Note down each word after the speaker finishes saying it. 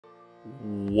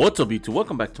What's up YouTube,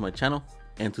 welcome back to my channel.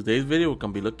 And today's video we're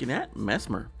going to be looking at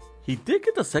Mezmer. He did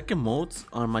get the second modes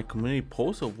on my community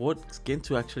post of what skin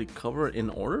to actually cover in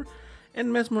order, and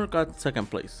Mezmer got second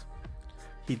place.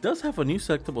 He does have a new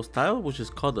selectable style which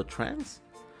is called the Trance.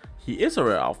 He is a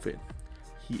rare outfit.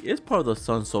 He is part of the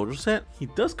Sun Soldier set. He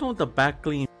does come with the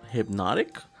backbling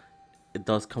Hypnotic. It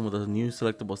does come with a new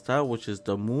selectable style which is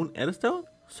the Moon edit style.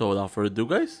 So without further ado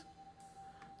guys,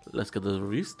 let's get this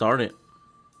review started.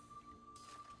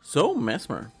 So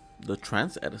Mezmer, the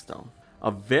Trance edit style,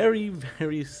 a very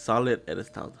solid edit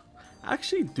style. I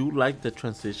actually do like the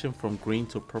transition from green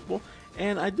to purple,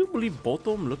 and I do believe both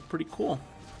of them look pretty cool.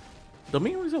 The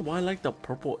main reason why I like the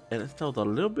purple edit style a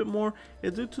little bit more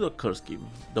is due to the color scheme.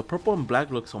 The purple and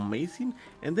black looks amazing,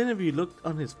 and then if you look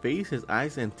on his face, his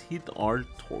eyes and teeth are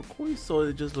turquoise, so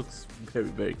it just looks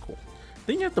very cool.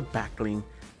 Then you have the backbling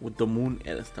with the Moon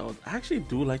edit style. I actually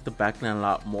do like the backline a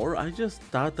lot more. I just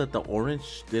thought that the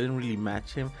orange didn't really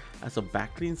match him as a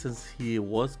backline since he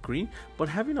was green, but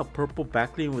having a purple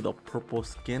backline with a purple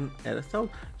skin edit style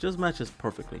just matches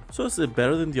perfectly. So is it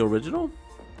better than the original?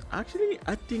 Actually,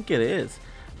 I think it is.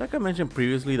 Like I mentioned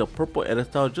previously, the purple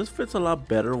edit style just fits a lot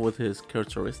better with his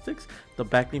characteristics. The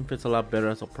backline fits a lot better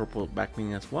as a purple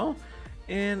backline as well,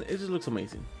 and it just looks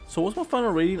amazing. So what's my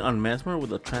final rating on Mezmer with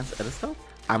the Trance edit style?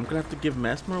 I'm gonna have to give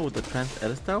Mezmer with the Trance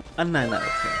edit style a 9 out of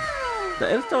 10.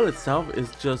 The edit style itself is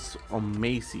just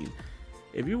amazing.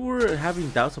 If you were having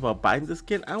doubts about buying the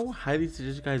skin, I would highly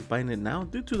suggest you guys buying it now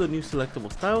due to the new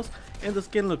selectable styles, and the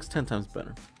skin looks 10 times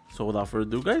better. So without further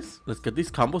ado guys, let's get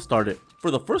these combos started. For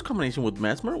the first combination with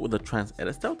Mezmer with the Trance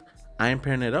edit style, I am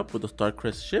pairing it up with the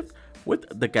Starcrest Shift with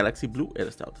the Galaxy Blue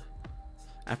edit style.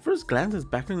 At first glance, his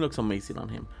backline looks amazing on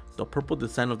him. The purple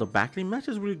design of the backline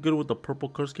matches really good with the purple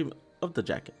color scheme of the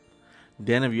jacket.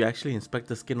 Then if you actually inspect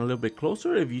the skin a little bit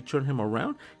closer, if you turn him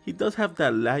around, he does have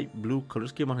that light blue color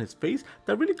scheme on his face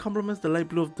that really complements the light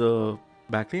blue of the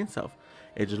backline itself.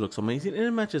 It just looks amazing and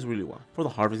it matches really well. For the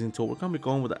harvesting tool, we're going to be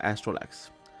going with the Astral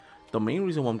Axe. The main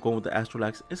reason why I'm going with the Astral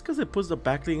Axe is because it puts the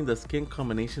backline and the skin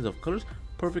combinations of colors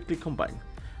perfectly combined.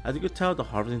 As you can tell, the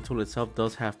harvesting tool itself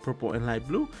does have purple and light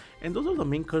blue, and those are the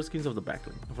main color schemes of the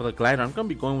backline. For the glider, I'm going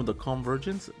to be going with the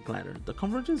Convergence glider. The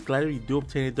Convergence glider, you do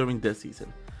obtain it during this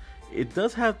season. It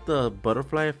does have the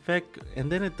butterfly effect,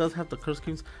 and then it does have the color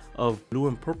schemes of blue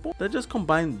and purple that just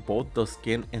combine both the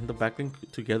skin and the backline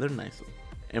together nicely.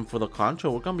 And for the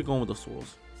control, we're going to be going with the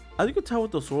swirls. As you can tell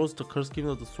with the swirls, the color scheme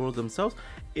of the swirls themselves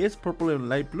is purple and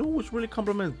light blue, which really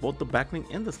complements both the backline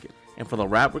and the skin. And for the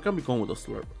wrap, we're going to be going with the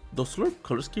slurp. The slurp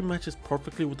color scheme matches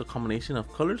perfectly with the combination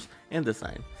of colors and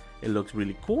design. It looks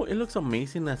really cool, it looks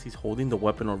amazing as he's holding the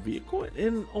weapon or vehicle,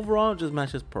 and overall it just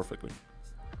matches perfectly.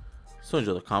 So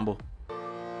enjoy the combo.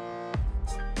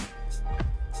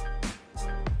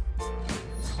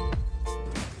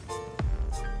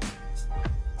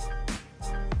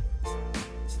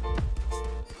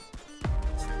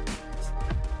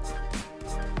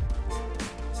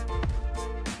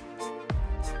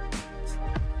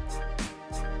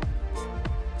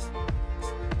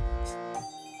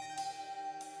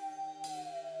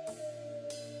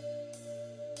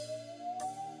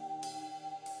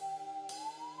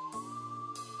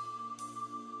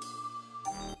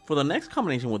 For the next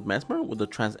combination with Mezmer with the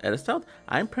Trance edit style,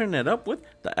 I'm pairing it up with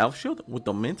the Elf Shield with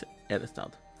the Mint edit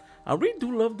style. I really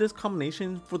do love this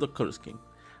combination for the color scheme.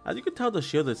 As you can tell, the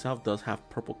shield itself does have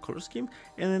purple color scheme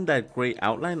and then that gray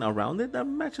outline around it that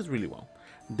matches really well.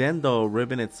 Then the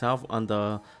ribbon itself on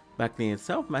the backline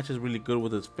itself matches really good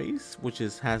with his face, which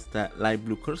has that light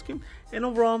blue color scheme, and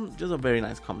overall just a very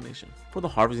nice combination. For the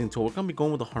harvesting tool, we're going to be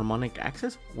going with the Harmonic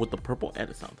Axis with the purple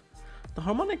edit style. The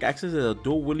Harmonic Axis is a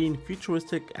dual-wielding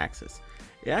futuristic axis.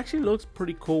 It actually looks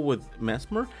pretty cool with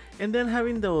Mezmer, and then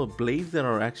having the blades that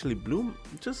are actually blue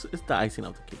just is the icing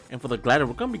of the cake. And for the glider,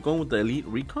 we're going to be going with the Elite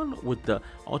Recon with the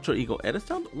Ultra Ego edit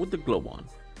style with the glow on.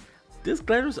 This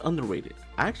glider is underrated.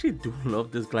 I actually do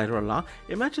love this glider a lot.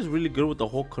 It matches really good with the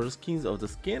whole color schemes of the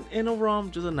skin, and overall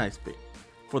just a nice fit.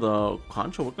 For the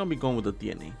control, we're going to be going with the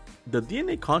DNA. The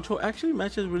DNA control actually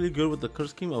matches really good with the color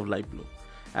scheme of light blue.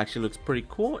 Actually looks pretty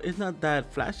cool, it's not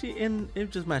that flashy and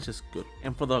it just matches good.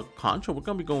 And for the control, we're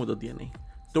going to be going with the DNA.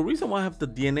 The reason why I have the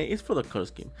DNA is for the color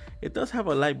scheme. It does have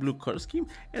a light blue color scheme,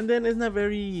 and then it's not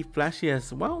very flashy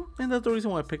as well, and that's the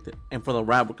reason why I picked it. And for the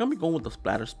wrap, we're going to be going with the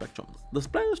Splatter Spectrum. The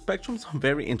Splatter Spectrum is a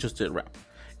very interesting wrap.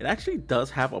 It actually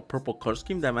does have a purple color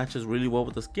scheme that matches really well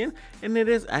with the skin, and it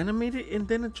is animated, and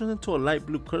then it turns into a light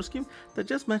blue color scheme that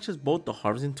just matches both the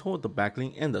harvesting tool, the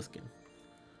backline, and the skin.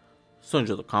 So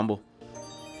enjoy the combo.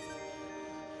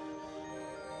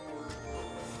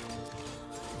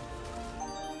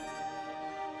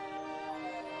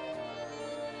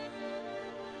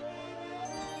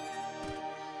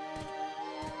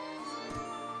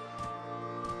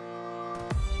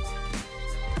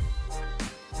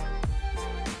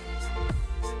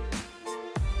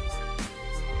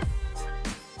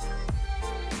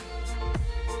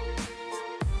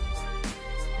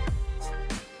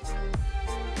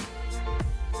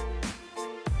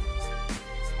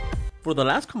 For the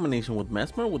last combination with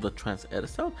Mezmer with the Trance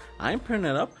edit style, I am pairing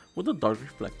it up with the Dark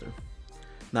Reflector.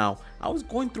 Now, I was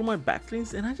going through my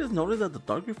backlinks and I just noticed that the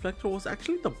Dark Reflector was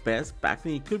actually the best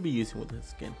backlink you could be using with his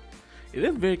skin. It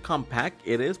is very compact,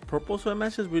 it is purple, so it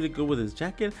matches really good with his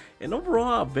jacket, and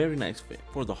overall a very nice fit.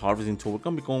 For the harvesting tool, we're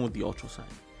going to be going with the Ultra side.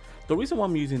 The reason why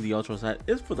I'm using the Ultra side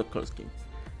is for the color scheme.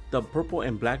 The purple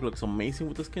and black looks amazing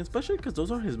with the skin, especially because those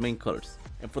are his main colors.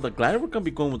 And for the glider, we're going to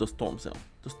be going with the Storm Sail.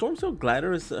 The Storm Sail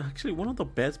glider is actually one of the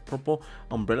best purple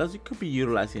umbrellas you could be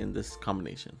utilizing in this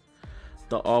combination.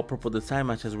 The all purple design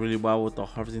matches really well with the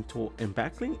harvesting tool and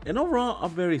backlink, and overall a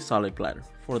very solid glider.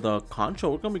 For the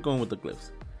control, we're going to be going with the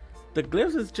glyphs. The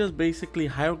glyphs is just basically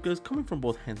hieroglyphs coming from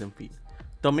both hands and feet.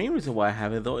 The main reason why I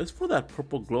have it though is for that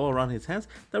purple glow around his hands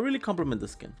that really complement the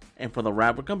skin. And for the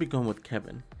wrap, we're going to be going with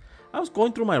Kevin. I was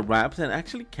going through my wraps and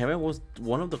actually Kevin was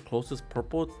one of the closest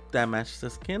purple that matches the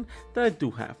skin that I do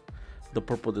have. The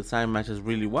purple design matches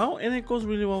really well and it goes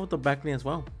really well with the backlink as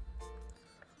well.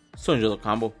 So enjoy the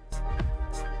combo.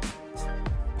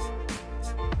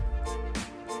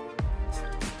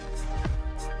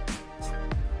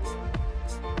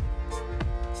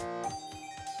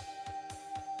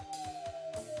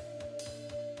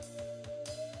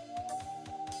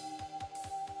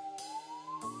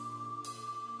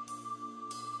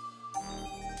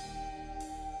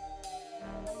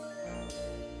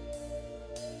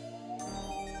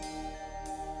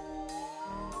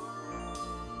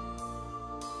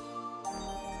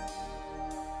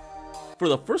 For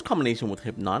the first combination with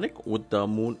Hypnotic with the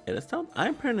Moon edit style, I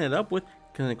am pairing it up with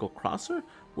Clinical Crosser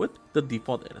with the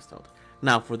default edit style.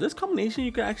 Now for this combination,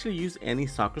 you can actually use any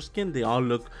soccer skin. They all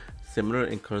look similar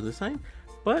in color design,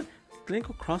 but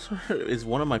Clinical Crosser is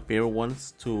one of my favorite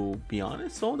ones to be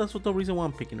honest, so that's the reason why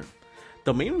I'm picking her.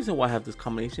 The main reason why I have this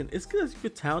combination is because as you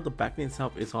could tell, the backlink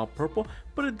itself is all purple,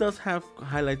 but it does have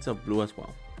highlights of blue as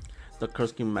well. The color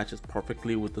scheme matches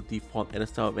perfectly with the default edit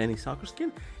style of any soccer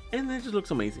skin, and it just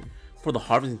looks amazing. For the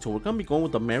harvesting tool, we're going to be going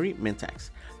with the Merry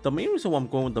Mentax. The main reason why I'm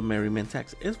going with the Merry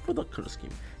Mentax is for the color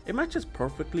scheme. It matches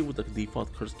perfectly with the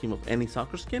default color scheme of any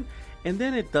soccer skin, and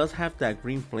then it does have that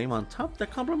green flame on top that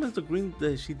complements the green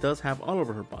that she does have all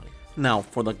over her body. Now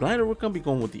for the glider, we're going to be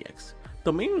going with the X.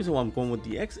 The main reason why I'm going with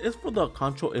the X is for the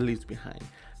control it leaves behind.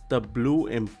 The blue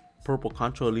and purple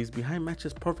control it leaves behind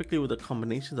matches perfectly with the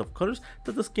combinations of colors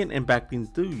that the skin and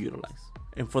backlink do utilize.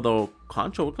 And for the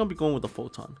control, we're going to be going with the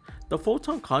Photon. The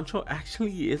Photon control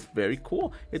actually is very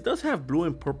cool. It does have blue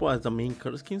and purple as the main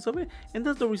color schemes of it, and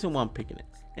that's the reason why I'm picking it.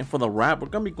 And for the wrap, we're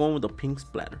going to be going with the Pink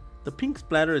Splatter. The Pink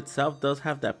Splatter itself does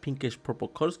have that pinkish purple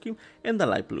color scheme and the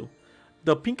light blue.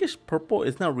 The pinkish purple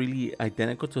is not really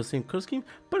identical to the same color scheme,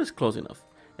 but it's close enough.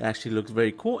 It actually looks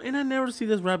very cool, and I never see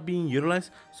this wrap being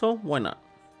utilized, so why not?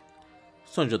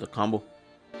 So enjoy the combo.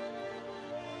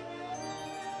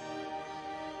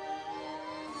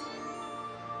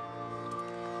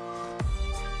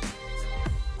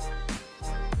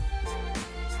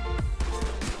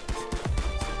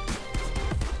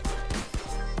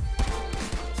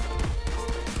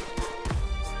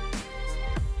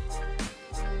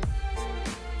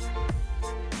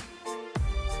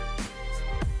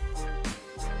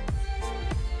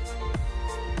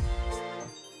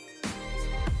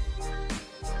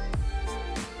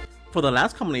 For the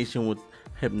last combination with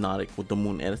Hypnotic with the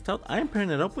Moon edit style, I am pairing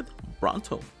it up with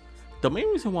Bronto. The main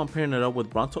reason why I'm pairing it up with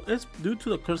Bronto is due to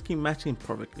the color scheme matching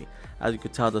perfectly. As you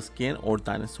can tell, the skin or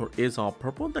dinosaur is all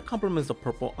purple that complements the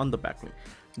purple on the backlink.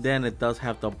 Then it does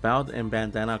have the belt and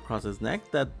bandana across his neck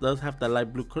that does have the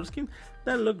light blue color scheme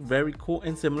that look very cool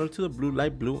and similar to the blue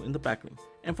light blue in the backlink.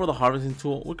 And for the harvesting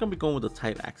tool, we're going to be going with the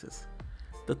Tight Axis.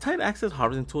 The Tight Axis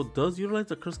harvesting tool does utilize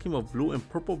the color scheme of blue and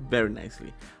purple very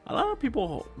nicely. A lot of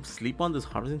people sleep on this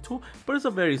harvesting tool, but it's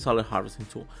a very solid harvesting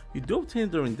tool. You do obtain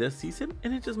it during this season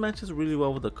and it just matches really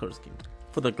well with the color scheme.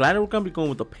 For the glider, we're going to be going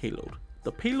with the Payload.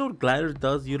 The Payload glider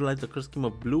does utilize the color scheme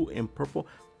of blue and purple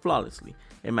flawlessly.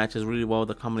 It matches really well with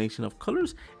the combination of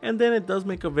colors, and then it does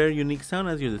make a very unique sound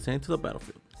as you're descending to the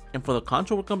battlefield. And for the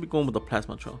control, we're going to be going with the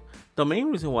Plasma Trail. The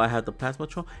main reason why I have the Plasma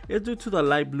Trail is due to the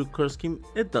light blue color scheme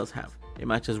it does have. It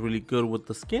matches really good with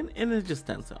the skin and it just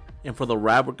stands out. And for the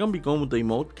wrap, we're going to be going with the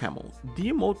Emote Camo.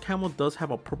 The Emote Camo does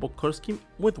have a purple color scheme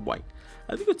with white.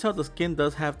 As you can tell, the skin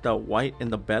does have the white in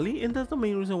the belly, and that's the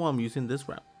main reason why I'm using this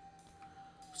wrap.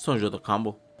 So enjoy the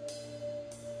combo.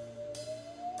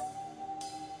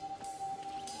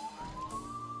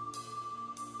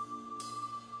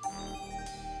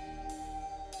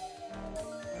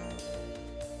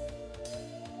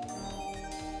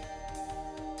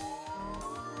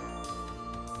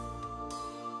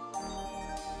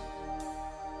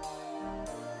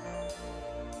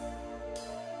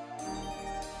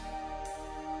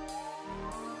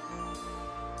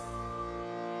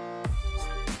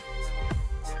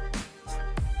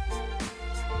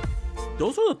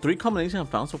 Those are the 3 combinations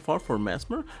I found so far for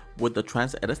Mezmer with the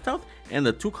Trance edit style, and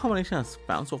the 2 combinations I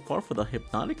found so far for the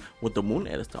Hypnotic with the Moon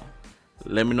edit style.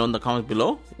 Let me know in the comments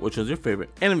below which was your favorite.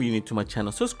 And if you're new to my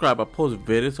channel, subscribe. I post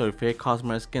videos of your favorite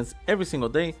cosmetic skins every single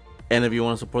day. And if you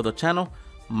want to support the channel,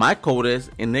 my code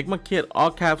is ENIGMAKIDD, all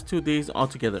caps, 2 Ds, all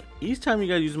together. Each time you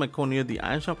guys use my code near the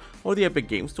Iron Shop or the Epic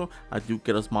Game Store, I do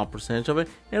get a small percentage of it,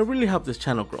 and it really helps this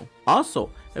channel grow. Also,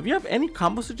 if you have any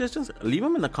combo suggestions, leave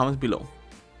them in the comments below.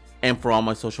 And for all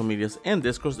my social medias and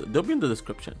discords, they'll be in the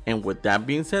description. And with that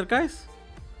being said, guys,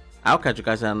 I'll catch you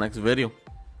guys in the next video.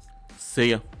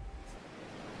 See ya.